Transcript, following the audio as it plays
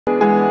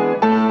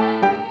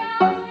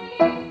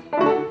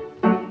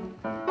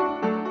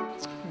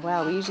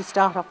usually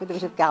start off with a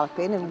bit of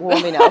galloping and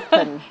warming up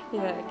and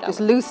Yeah, just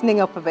loosening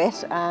up a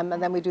bit, and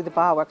then we do the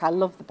bar work. I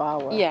love the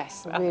bar work.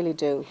 Yes. I really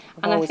do.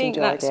 And I think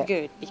that's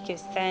good,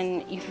 because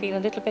then you feel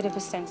a little bit of a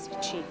sense of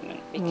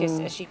achievement,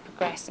 because as you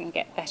progress and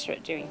get better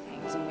at doing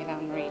things, and with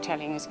Anne-Marie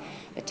telling us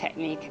the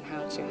technique and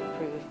how to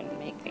improve and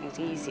make things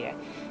easier,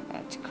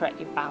 to correct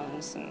your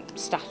balance and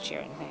stature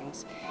and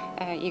things,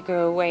 you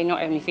go away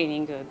not only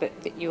feeling good, but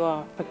that you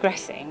are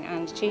progressing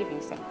and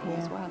achieving something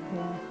as well.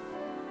 Yeah.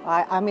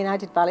 I mean, I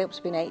did ballet up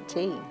to being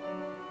 18,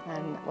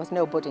 and I was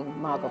no budding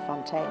Margot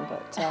Fontaine,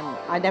 but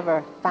I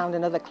never found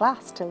another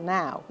class till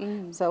now.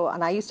 So,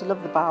 and I used to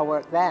love the bar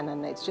work then,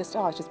 and it's just,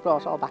 it's just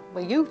brought all back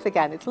my youth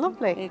again. It's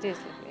lovely. It is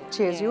lovely.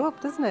 Cheers you up,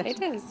 doesn't it?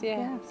 It is,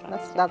 yeah.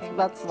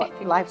 That's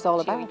what life's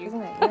all about,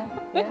 isn't it?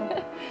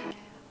 Yeah.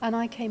 And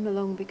I came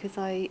along because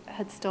I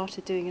had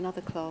started doing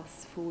another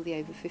class for the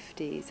over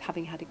 50s,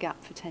 having had a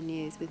gap for 10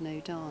 years with no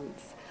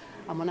dance.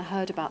 And when I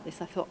heard about this,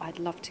 I thought I'd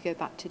love to go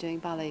back to doing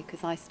ballet,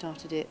 because I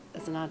started it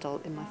as an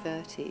adult in my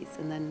 30s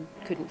and then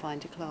couldn't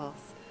find a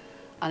class.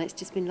 And it's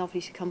just been lovely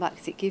to come back,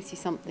 because it gives you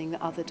something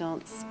that other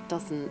dance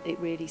doesn't. It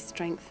really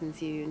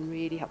strengthens you and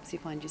really helps you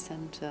find your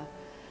centre.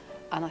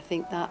 And I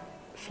think that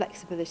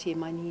flexibility in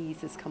my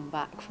knees has come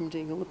back from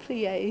doing all the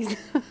pliés.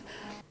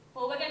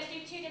 Well, we're going to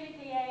do 2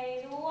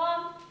 demi-pliés.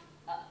 1,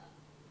 up,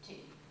 2,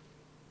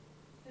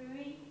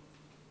 3,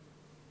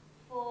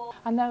 4.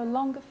 I no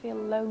longer feel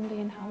lonely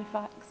in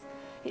Halifax.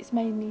 It's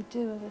made me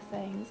do other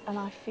things, and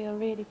I feel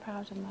really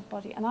proud of my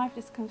body. And I've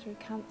just come through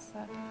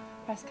cancer,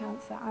 breast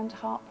cancer and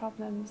heart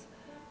problems,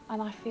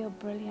 and I feel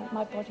brilliant.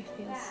 My body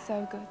feels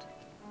so good.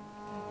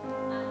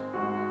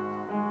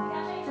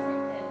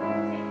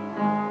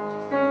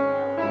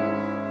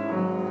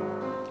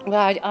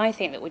 Well, I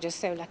think that we're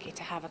just so lucky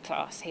to have a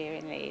class here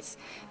in Leeds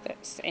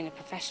that's in a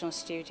professional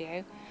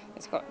studio.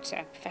 It's got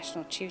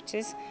professional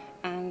tutors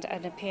and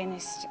a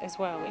pianist as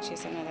well, which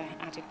is another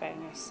added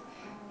bonus.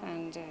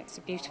 And it's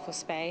a beautiful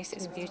space,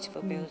 it's a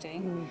beautiful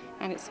building,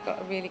 and it's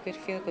got a really good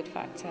feel-good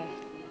factor.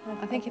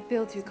 I think it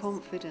builds your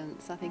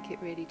confidence. I think it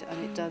really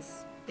and it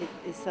does.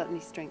 It certainly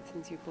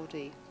strengthens your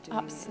body doing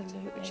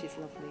Absolutely. it, which is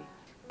lovely.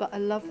 But I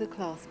love the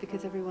class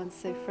because everyone's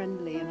so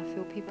friendly, and I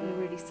feel people are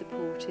really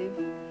supportive.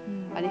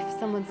 And if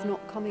someone's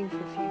not coming for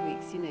a few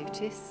weeks, you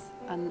notice,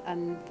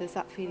 and there's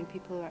that feeling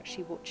people are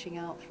actually watching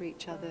out for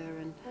each other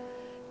and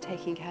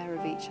taking care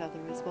of each other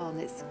as well.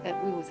 And it's we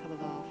always have a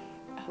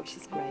laugh, which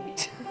is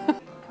great.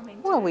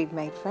 Well, we've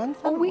made friends,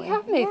 haven't we? We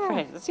have made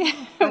friends, yeah.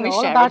 And we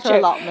all share about a our joke.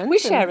 allotment. We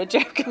share a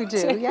joke. We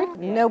do, yeah.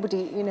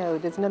 Nobody,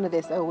 there's none of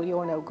this, oh, well,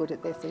 you're no good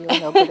at this or you're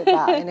no good at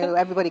that.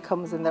 Everybody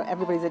comes and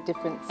everybody's at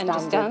different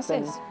standards.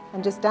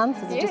 And just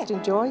dances and just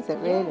enjoys it,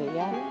 really,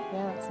 yeah.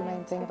 That's the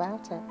main thing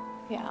about it.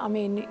 Yeah, I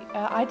mean,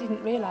 I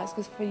didn't realise,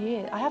 because for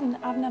years, I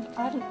haven't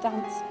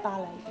danced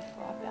ballet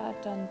before.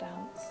 I've done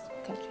dance,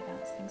 country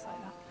dance, things like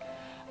that.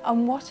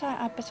 And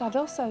but I'd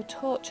also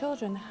taught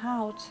children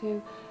how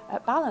to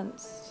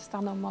balance, to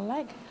stand on one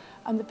leg.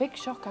 And the big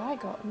shock I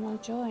got when I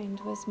joined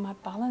was my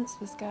balance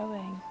was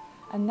going.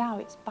 And now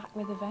it's back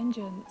with a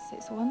vengeance.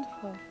 It's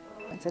wonderful.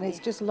 And it's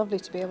just lovely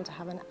to be able to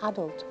have an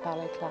adult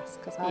ballet class,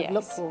 because I've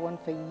looked for one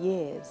for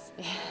years.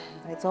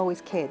 And it's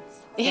always kids.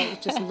 So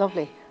it's just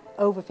lovely.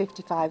 Over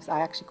 55s, I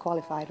actually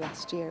qualified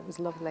last year. It was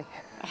lovely.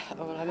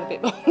 Oh, well, I'm a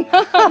bit more.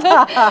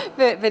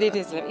 but it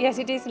is lovely. Yes,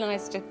 it is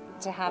nice to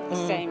have the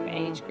same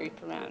age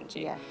group around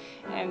you.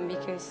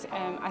 Because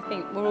I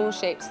think we're all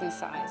shapes and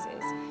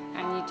sizes,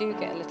 and you do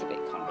get a little bit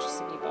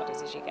conscious of your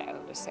bodies as you get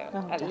older. So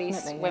at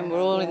least when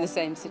we're all in the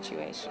same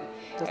situation,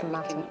 it doesn't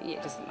matter.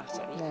 It doesn't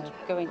matter. You can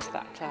go into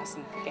that class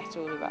and forget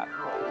all about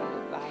what you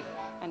look like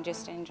and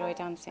just enjoy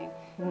dancing.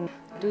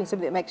 Doing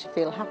something that makes you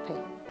feel happy.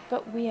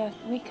 But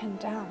we can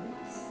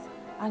dance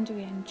and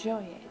we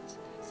enjoy it.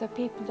 So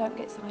people don't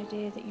get this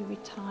idea that you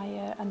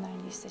retire and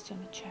then you sit in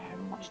a chair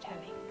and watch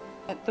telly.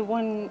 The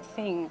one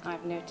thing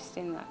I've noticed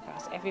in that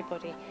class,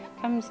 everybody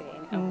comes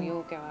in and we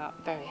all go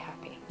out very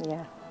happy.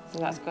 Yeah. So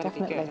that's got to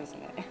be good,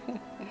 isn't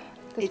it?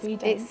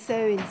 It's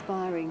so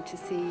inspiring to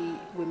see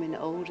women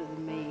older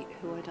than me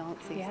who are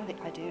dancing. I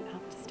think I don't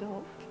have to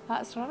stop.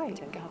 That's right.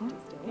 I don't have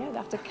to stop. Yeah, they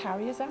have to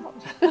carry us out.